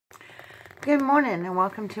Good morning and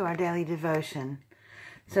welcome to our daily devotion.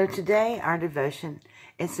 So today our devotion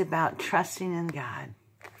is about trusting in God.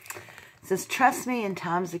 It says, trust me in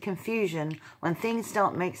times of confusion when things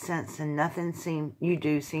don't make sense and nothing you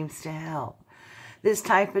do seems to help. This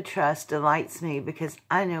type of trust delights me because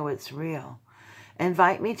I know it's real.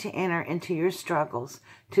 Invite me to enter into your struggles,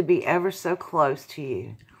 to be ever so close to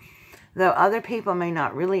you. Though other people may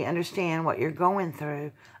not really understand what you're going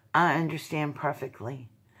through, I understand perfectly.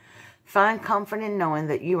 Find comfort in knowing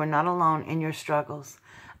that you are not alone in your struggles.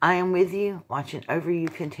 I am with you, watching over you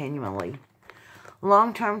continually.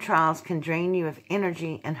 Long-term trials can drain you of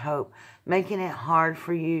energy and hope, making it hard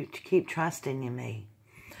for you to keep trusting in me.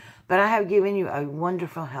 But I have given you a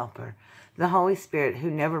wonderful helper, the Holy Spirit,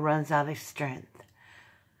 who never runs out of strength.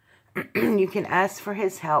 You can ask for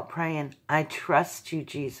his help praying, I trust you,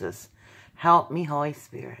 Jesus. Help me, Holy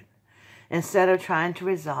Spirit. Instead of trying to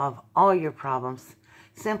resolve all your problems,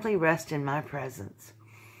 simply rest in my presence.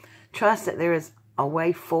 Trust that there is a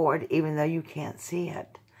way forward even though you can't see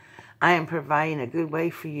it. I am providing a good way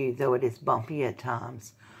for you, though it is bumpy at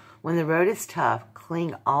times. When the road is tough,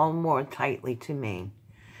 cling all more tightly to me.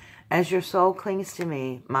 As your soul clings to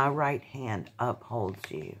me, my right hand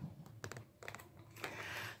upholds you.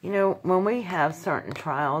 You know, when we have certain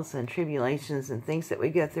trials and tribulations and things that we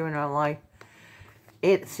go through in our life,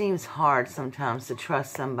 it seems hard sometimes to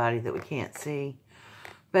trust somebody that we can't see.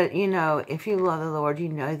 But, you know, if you love the Lord, you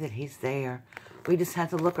know that he's there. We just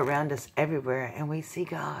have to look around us everywhere, and we see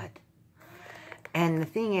God. And the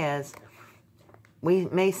thing is, we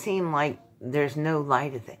may seem like there's no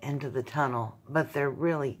light at the end of the tunnel, but there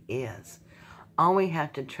really is. All we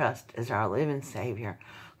have to trust is our living Savior.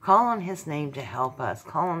 Call on his name to help us.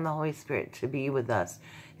 Call on the Holy Spirit to be with us,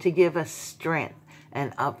 to give us strength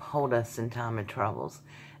and uphold us in time of troubles.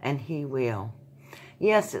 And he will.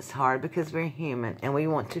 Yes, it's hard because we're human and we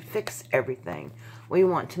want to fix everything. We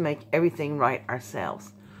want to make everything right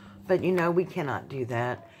ourselves. But you know, we cannot do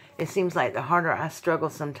that. It seems like the harder I struggle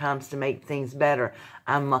sometimes to make things better,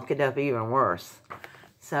 I muck it up even worse.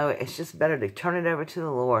 So it's just better to turn it over to the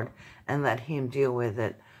Lord and let him deal with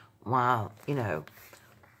it while, you know,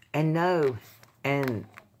 and know and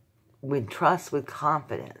with trust, with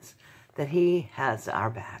confidence that he has our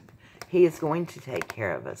back. He is going to take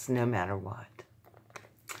care of us no matter what.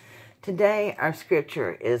 Today, our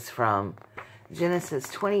scripture is from Genesis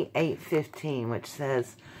 28:15, which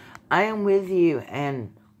says, I am with you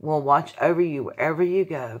and will watch over you wherever you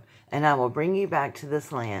go, and I will bring you back to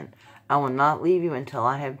this land. I will not leave you until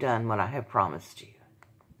I have done what I have promised you.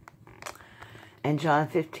 And John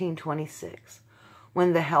 15:26,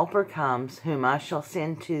 when the Helper comes, whom I shall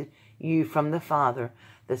send to you from the Father,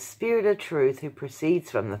 the Spirit of truth who proceeds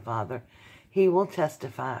from the Father, he will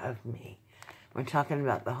testify of me. We're talking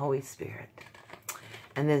about the Holy Spirit.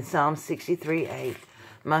 And then Psalm 63:8,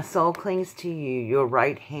 my soul clings to you, your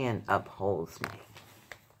right hand upholds me.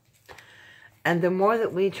 And the more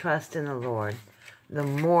that we trust in the Lord, the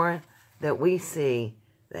more that we see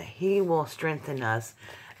that he will strengthen us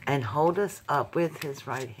and hold us up with his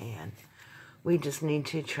right hand. We just need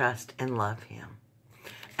to trust and love him.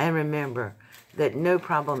 And remember that no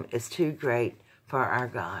problem is too great for our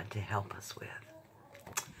God to help us with.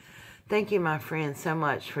 Thank you, my friends, so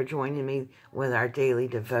much for joining me with our daily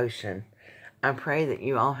devotion. I pray that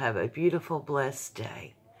you all have a beautiful, blessed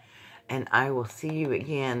day. And I will see you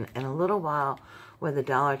again in a little while with a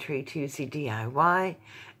Dollar Tree Tuesday DIY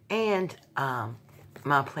and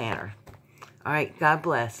my planner. All right, God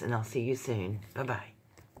bless, and I'll see you soon. Bye-bye.